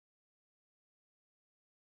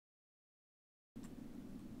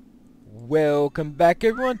Welcome back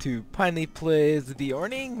everyone to Pineleaf Plays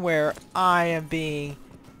Beorning, where I am being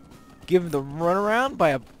given the runaround by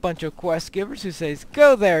a bunch of quest givers who says,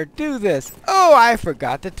 go there, do this. Oh, I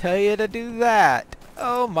forgot to tell you to do that.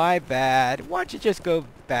 Oh, my bad. Why don't you just go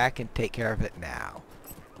back and take care of it now?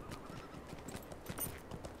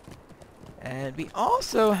 And we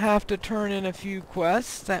also have to turn in a few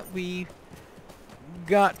quests that we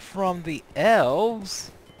got from the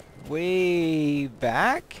elves way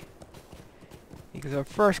back. Because our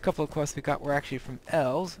first couple of quests we got were actually from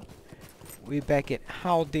elves. Way back at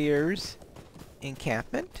Haldir's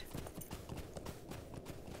encampment.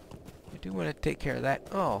 We do want to take care of that.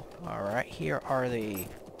 Oh, alright. Here are the...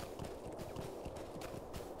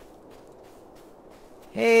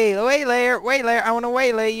 Hey, waylayer! Waylayer! I want to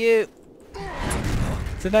waylay you!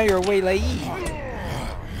 So now you're a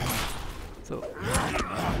waylayee. So,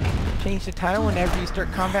 change the title whenever you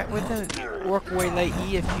start combat with them. Orc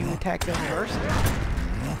waylayee if you attack them first.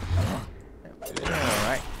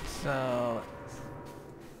 Alright, so...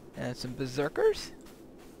 And some berserkers.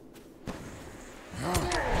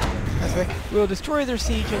 That's right. We'll destroy their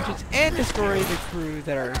siege engines and destroy the crew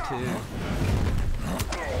that are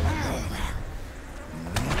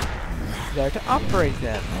to operate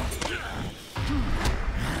them.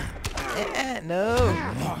 No!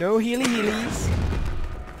 No healy-healies!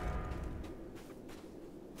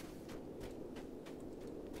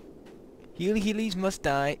 Healy-healies must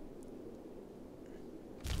die.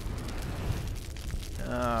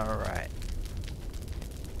 Alright.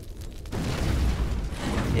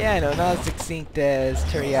 Yeah, I know, not as succinct as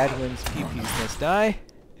Terry Adwin's pew-pews must die.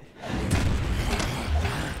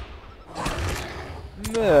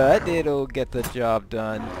 But it'll get the job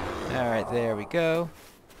done. Alright, there we go.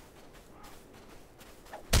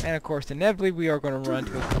 And of course, inevitably, we are going to run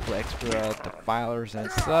to a couple extra defilers and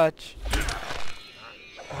such.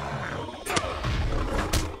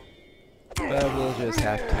 But we'll just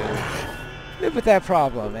have to live with that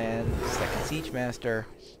problem. And second siege master.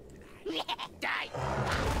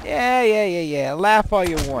 Yeah. Laugh all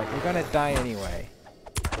you want. You're going to die anyway.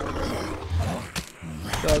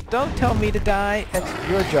 So don't tell me to die. That's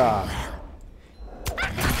your job.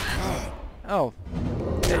 Oh,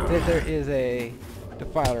 there is a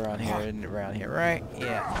defiler on here and around here, right?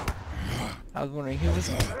 Yeah. I was wondering who was.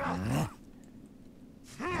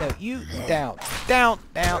 No, you down.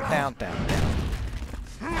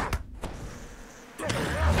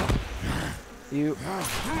 You.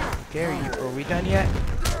 Okay, are we done yet?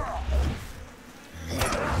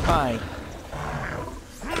 Fine.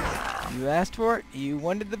 You asked for it. You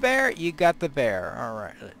wanted the bear. You got the bear. All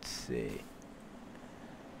right. Let's see.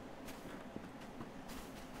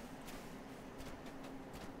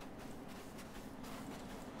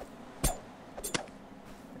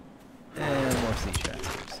 And more siege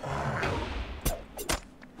masters.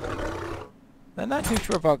 I'm not too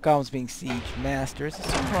sure about goblins being siege masters.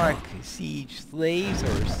 It's sort of like siege slaves,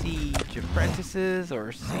 or siege apprentices,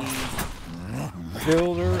 or siege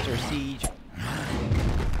builders, or siege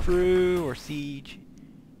crew, or siege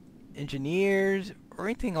engineers, or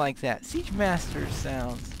anything like that. Siege masters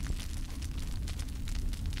sounds...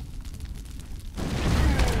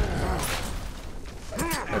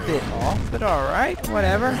 a bit off, but alright,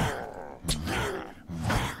 whatever.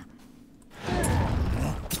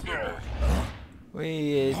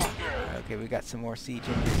 Okay, we got some more siege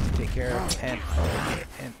engines to take care of, and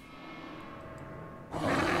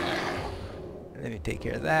let me take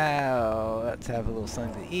care of that. Oh, let's have a little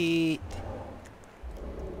something to eat.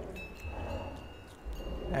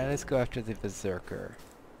 Alright, let's go after the berserker.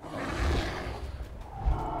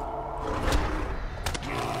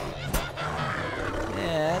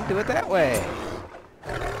 And do it that way.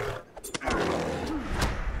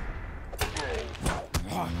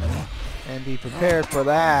 And be prepared for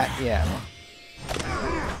that, yeah.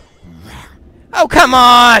 Oh, come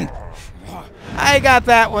on! I got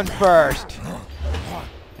that one first.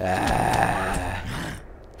 Okay,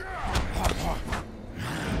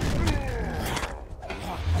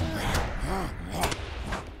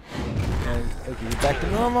 you back to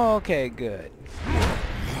normal? Okay, good.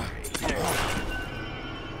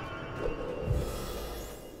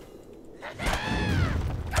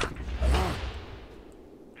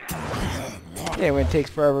 Yeah, when it takes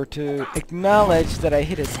forever to acknowledge that I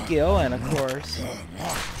hit a skill, and of course,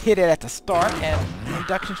 hit it at the start, and the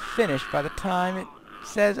induction's finished by the time it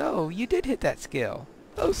says, oh, you did hit that skill.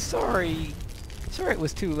 Oh, sorry. Sorry it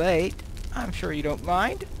was too late. I'm sure you don't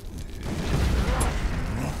mind.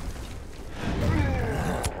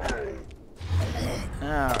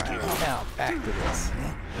 Alright, now back to this.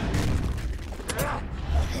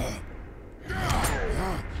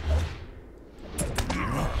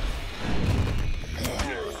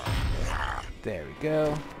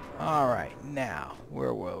 go. Alright, now,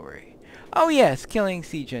 where were we? Oh yes, killing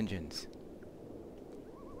siege engines.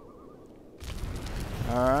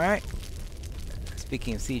 Alright.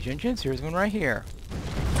 Speaking of siege engines, here's one right here.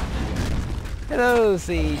 Hello,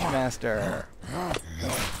 Siege Master.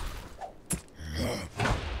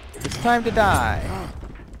 It's time to die.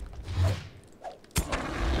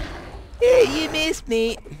 Hey, you missed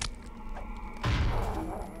me.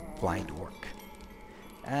 Blind orc.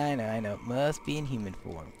 I know. Must be in human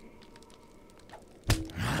form.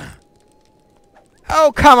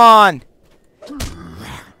 Oh, come on!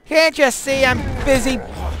 Can't you see I'm busy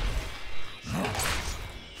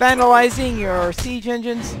vandalizing your siege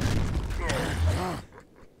engines?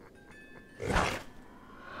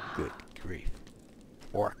 Good grief.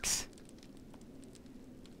 Orcs.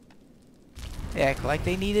 They act like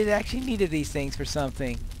they actually needed these things for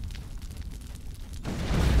something.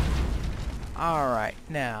 Alright,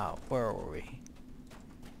 now, where were we?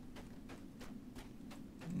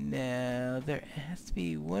 Now, there has to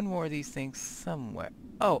be one more of these things somewhere.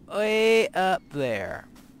 Oh, way up there.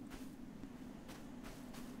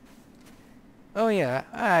 Oh yeah,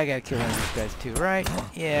 I gotta kill one of these guys too, right?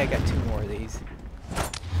 Yeah, I got 2 more of these.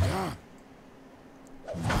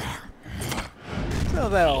 So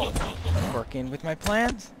that'll work in with my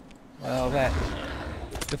plans. Well, that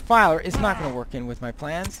defiler is not gonna work in with my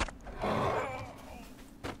plans.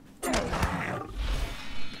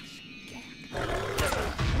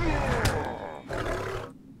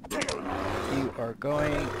 You are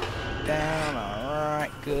going down.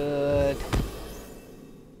 Alright, good.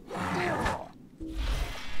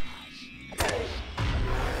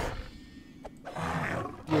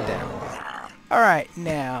 You're down. Alright,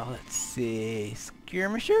 now let's see.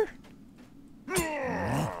 Skirmisher?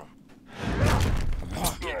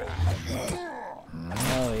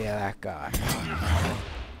 Oh yeah, that guy.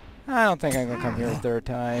 I don't think I'm gonna come here a 3rd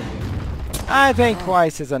time. I think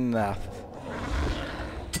twice is enough.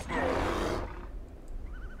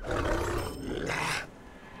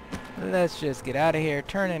 Let's just get out of here,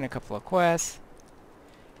 turn in a couple of quests.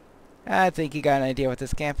 I think you got an idea what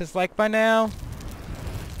this camp is like by now.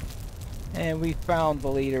 And we found the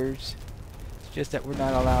leaders. It's just that we're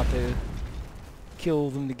not allowed to kill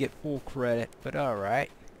them to get full credit, but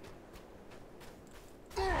alright.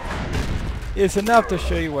 It's enough to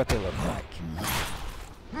show you what they look like.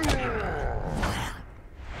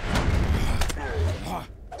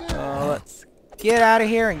 Let's get out of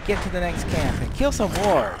here and get to the next camp and kill some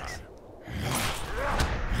wargs.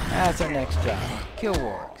 That's our next job. Kill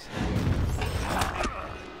wargs.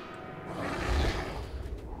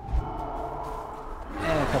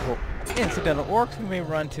 And a couple incidental orcs we may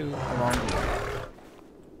run to along the way.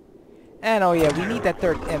 And oh yeah, we need that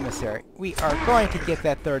 3rd emissary. We are going to get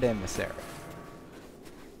that 3rd emissary.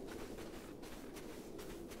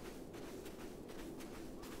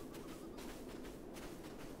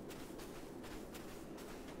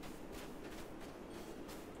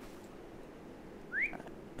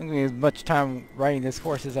 I'm going to give as much time riding this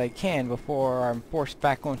horse as I can before I'm forced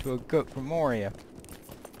back onto a goat from Moria.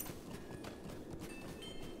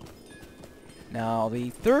 Now, the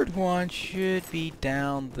 3rd one should be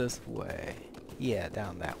down this way. Yeah,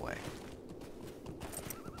 down that way.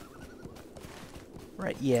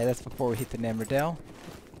 Right, yeah, that's before we hit the Nemerdel.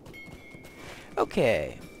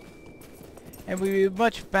 Okay. And we'll be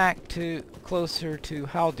much back to closer to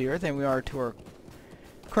Haldir than we are to our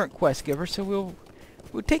current quest giver, so we'll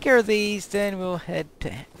take care of these, then we'll head to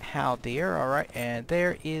Haldir. Alright, and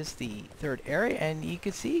there is the 3rd area, and you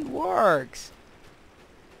can see wargs.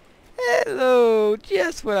 Hello,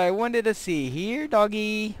 just what I wanted to see here,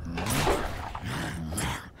 doggy.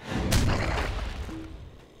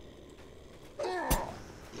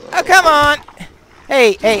 Oh, come on!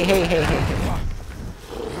 Hey.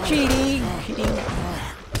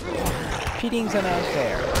 Cheating's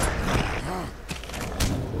unfair.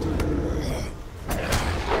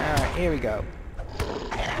 Alright, here we go.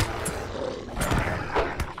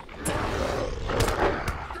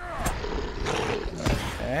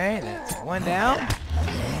 Okay, that's 1 down.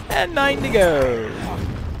 And 9 to go.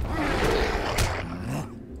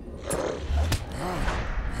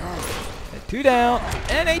 And 2 down.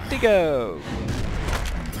 And 8 to go.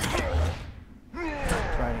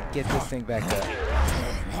 Trying to get this thing back up.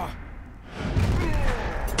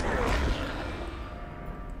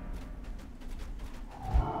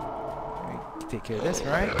 Take care of this,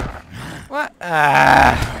 right? What?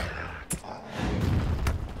 Ah!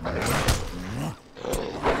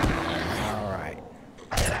 Alright.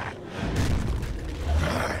 I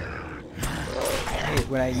hate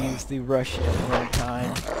when I use the rush at the wrong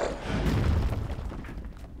time.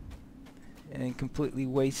 and completely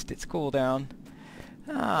waste its cooldown.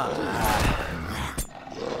 I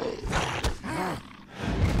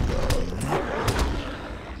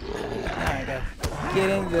gotta get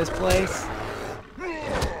into this place.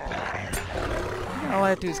 All I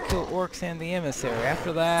have to do is kill orcs and the emissary.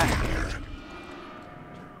 After that,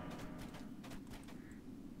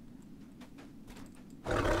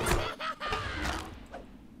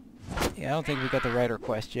 yeah, I don't think we got the writer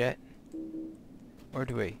quest yet. Or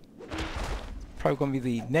do we? Probably going to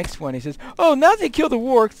be the next one. He says, "Oh, now they kill the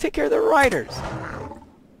wargs, take care of the riders."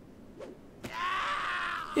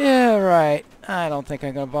 Yeah, right. I don't think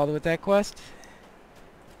I'm going to bother with that quest.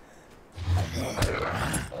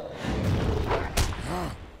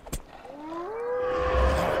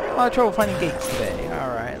 A lot of trouble finding gates today.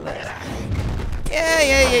 Alright, let's...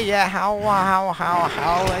 Yeah. Howl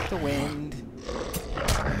like the wind.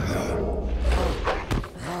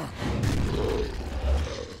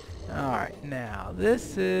 Alright, now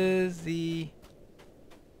this is the...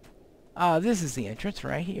 this is the entrance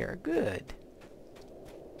right here. Good.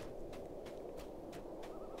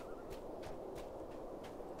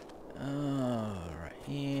 Alright,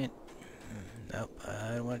 and... nope,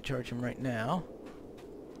 I don't want to charge him right now.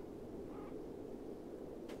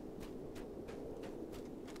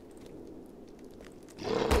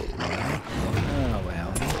 Oh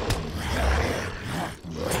well.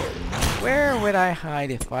 Where would I hide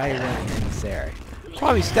if I were an emissary?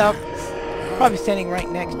 Probably standing right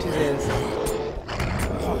next to this.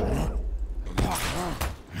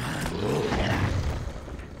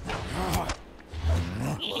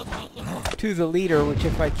 To the leader, which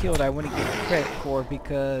if I killed I wouldn't get credit for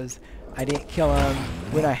because I didn't kill him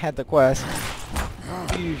when I had the quest.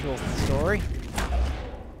 Usual story.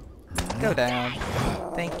 Go down.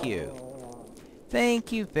 Thank you.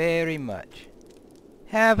 Thank you very much.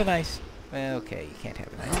 Have a nice... well, okay, you can't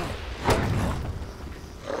have a nice day.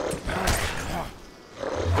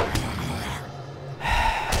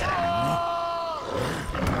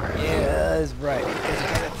 Yeah, that's right. Because you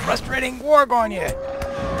got a frustrating warg on you.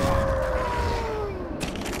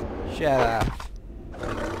 Shut up.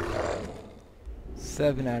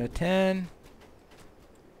 7 out of 10.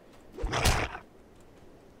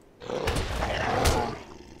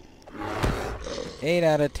 Eight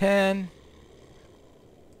out of 10.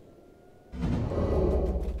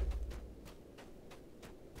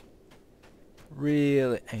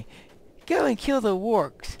 Really? Go and kill the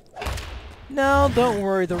wargs. No, don't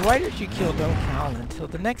worry. The riders you kill don't count until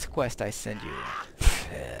the next quest I send you.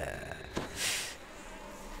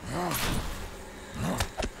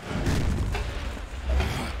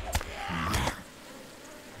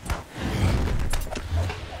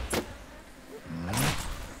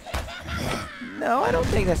 No, I don't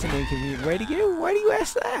think that's an inconvenient way to get. Why do you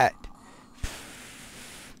ask that?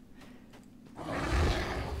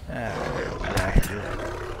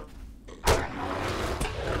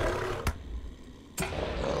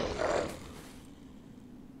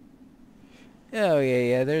 Oh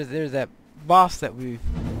yeah. There's that boss that we're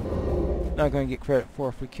not going to get credit for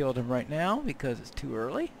if we killed him right now because it's too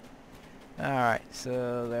early. Alright,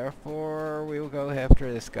 so therefore we will go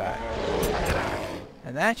after this guy.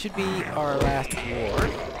 And that should be our last ward.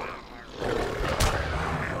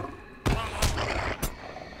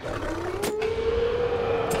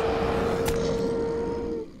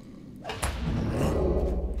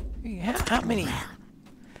 How many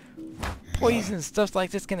poison stuff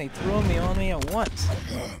like this can they throw on me at once?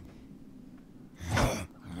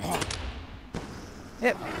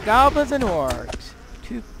 Yep, goblins and orcs.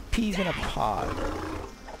 2 peas in a pod.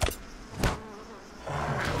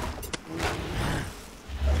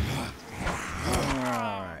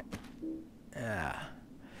 Alright.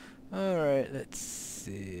 Alright, let's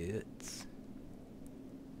see. Let's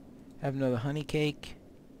have another honey cake.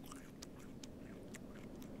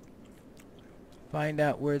 Find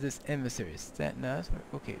out where this emissary is. Is that nuts?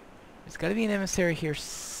 Okay. There's got to be an emissary here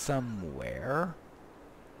somewhere.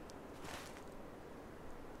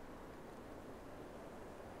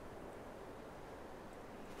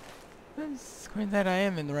 According to that, I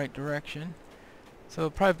am in the right direction. So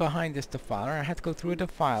probably behind this defiler. I have to go through a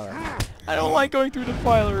defiler. I don't like going through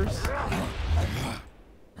defilers.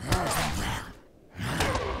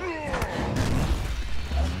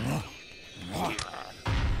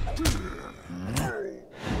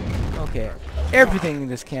 Okay, everything in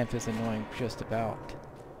this camp is annoying, just about.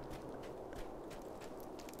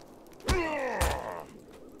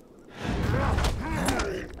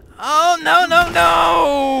 Oh, no!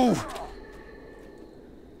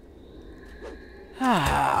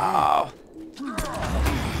 Oh.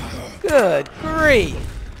 Good grief!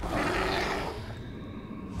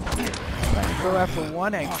 after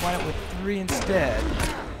one, and combine it with 3 instead.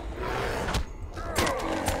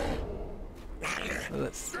 So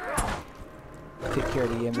let's take care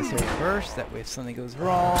of the emissary first, that way if something goes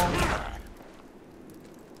wrong.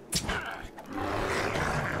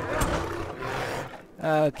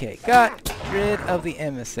 Okay, got rid of the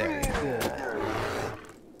emissary. Good.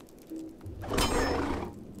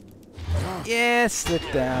 Yeah, sit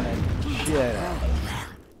down and shut up.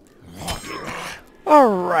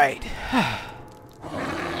 Alright.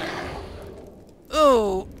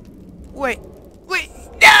 Oh, wait.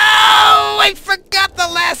 No! I forgot the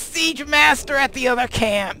last siege master at the other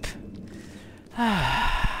camp.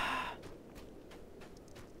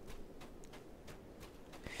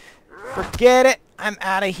 Forget it. I'm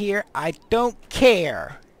out of here. I don't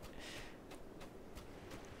care.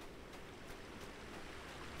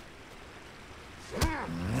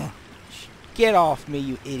 Get off me,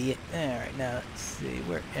 you idiot. Alright, now let's see.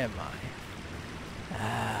 Where am I?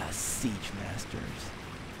 Ah, siege masters.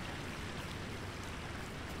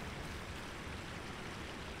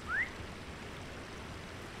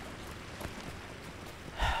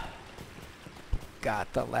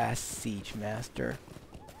 Got the last siege master.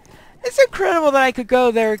 It's incredible that I could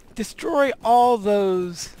go there, destroy all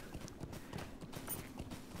those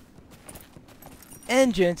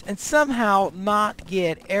engines, and somehow not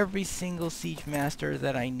get every single siege master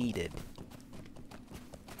that I needed.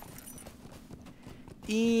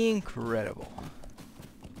 Incredible.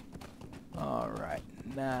 Alright,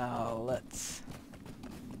 now let's...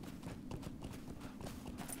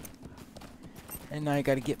 And now I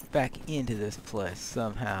gotta get back into this place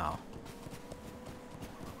somehow.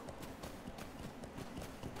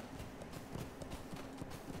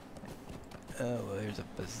 Oh, well, there's a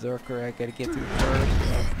berserker I gotta get through first.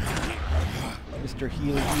 Mr.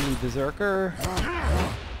 Healy Berserker.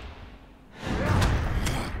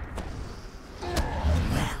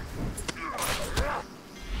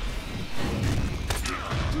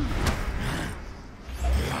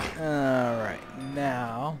 Alright,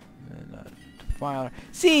 now...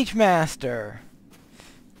 Siege Master!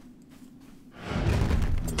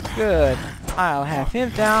 Good. I'll have him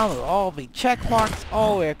down with all the check marks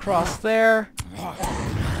all the way across there.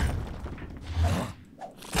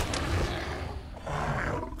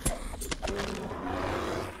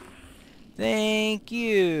 Thank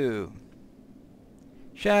you.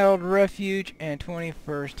 Shadowed Refuge and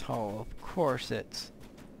 21st Hall. Of course it's...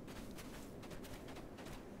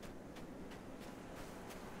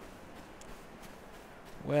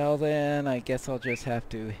 Well then, I guess I'll just have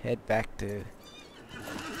to head back to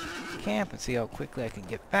camp and see how quickly I can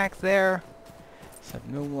get back there. So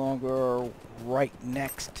I'm no longer right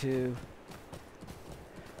next to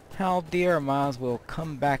Haldir. I might as well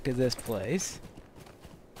come back to this place.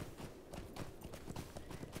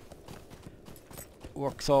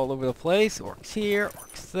 Orcs all over the place. Orcs here,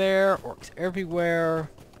 orcs there, orcs everywhere.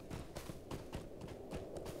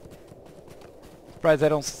 Surprised I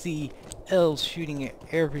don't see elves shooting at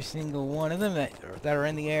every single one of them that are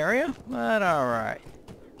in the area, but alright.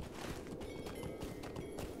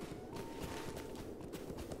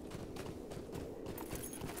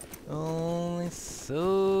 Only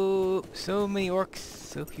so many orcs,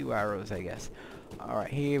 so few arrows, I guess.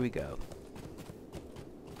 Alright, here we go.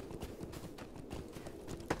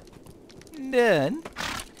 Done.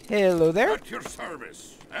 Hello there. At your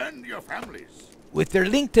service, and your families. With their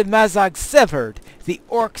link to Mazog severed, the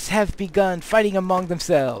orcs have begun fighting among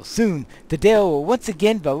themselves. Soon, the Dale will once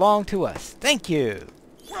again belong to us. Thank you.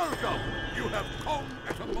 Welcome. You have come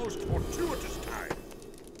at a most fortuitous time.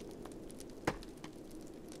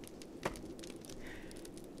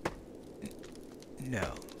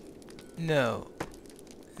 No. No.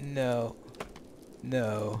 No.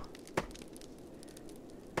 No.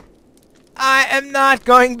 I am not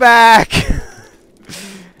going back!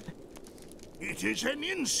 It is an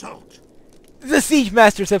insult. The siege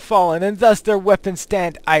masters have fallen, and thus their weapons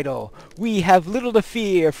stand idle. We have little to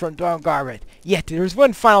fear from Dongarvet. Yet there is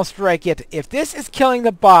one final strike yet. If this is killing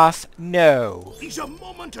the boss, no. Is a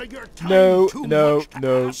moment of your time No, too no, much to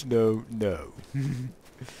no, ask? no, no.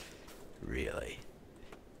 Really?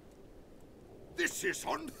 This is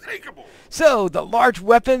unthinkable. So, the large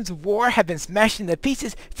weapons of war have been smashed into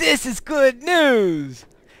pieces. This is good news!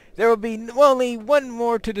 There will be only one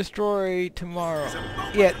more to destroy tomorrow.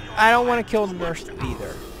 Yet, I don't want to kill Nurse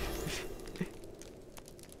either.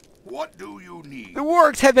 What do you need? The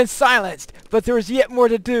orcs have been silenced, but there is yet more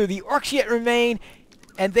to do. The orcs yet remain,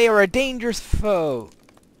 and they are a dangerous foe.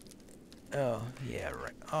 Oh, yeah,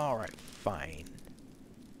 right. Alright, fine.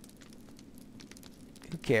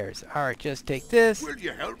 Who cares? Alright, just take this. Will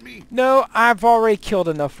you help me? No, I've already killed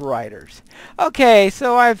enough riders. Okay,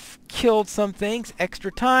 so I've killed some things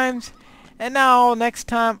extra times. And now, next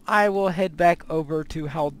time, I will head back over to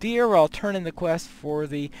Haldir, where I'll turn in the quest for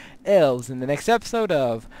the elves in the next episode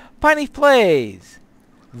of Pineleaf Plays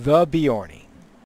The Beorning.